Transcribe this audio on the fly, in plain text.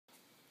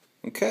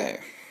Okay,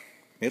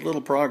 made a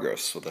little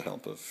progress with the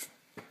help of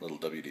little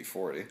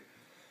WD-40.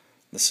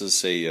 This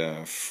is a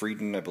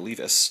Friden, I believe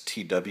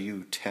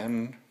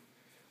STW-10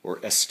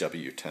 or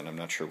SW-10. I'm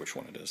not sure which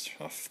one it is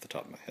off the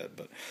top of my head,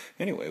 but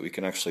anyway, we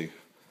can actually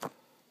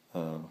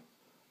load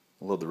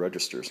the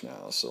registers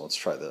now. So let's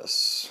try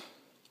this.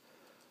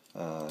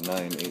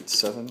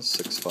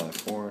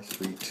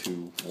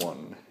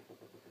 987-654-321.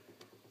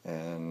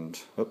 And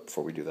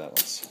before we do that,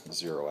 let's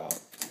zero out.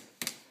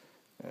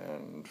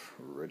 And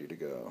ready to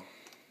go.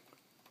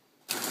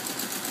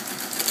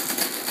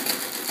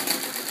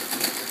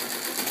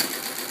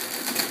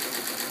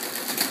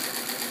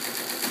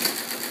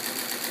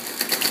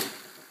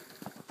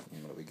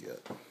 And what do we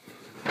get?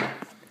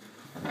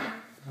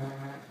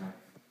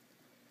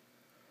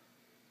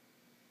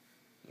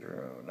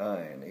 Zero,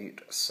 9,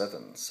 8,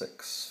 7,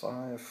 6,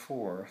 5,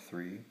 4,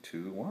 3,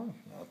 2, 1.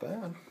 Not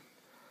bad.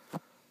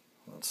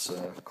 Let's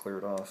clear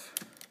it off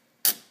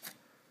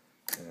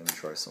and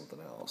try something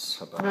else.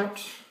 How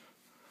about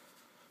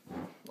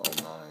all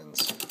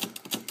 9s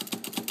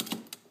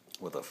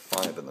with a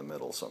 5 in the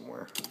middle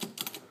somewhere?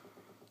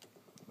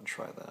 And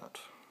try that.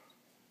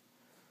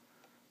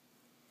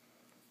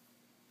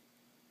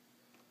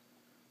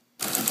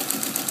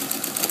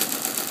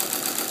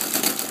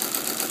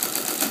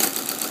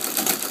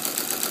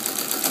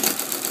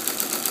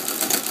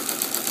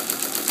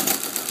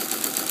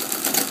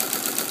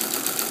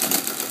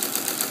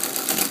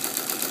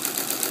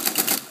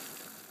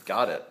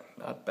 Got it.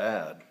 Not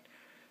bad.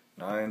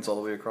 9s all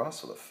the way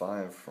across with a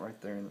 5 right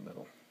there in the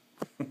middle.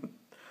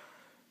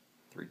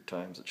 3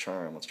 times the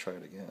charm. Let's try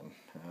it again.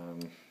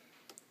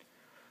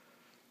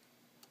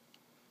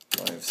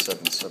 5,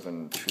 7,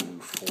 7, 2,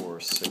 4,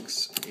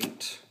 6,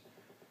 8,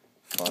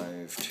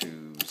 5,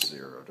 2,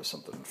 0. Just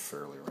something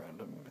fairly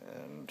random.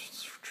 And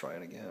let's try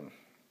it again.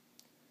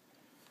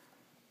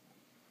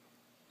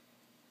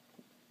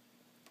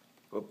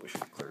 Oh, we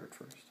should clear it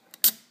first.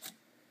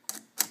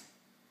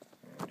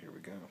 And here we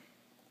go.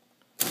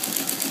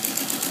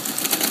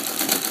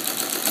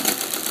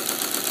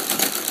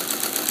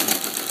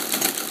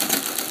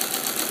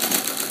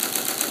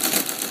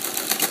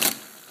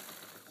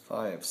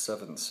 Five,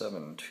 7,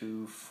 7,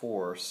 2,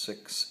 4,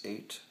 6,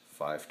 8,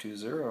 5, 2,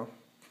 0.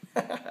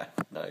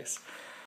 Nice.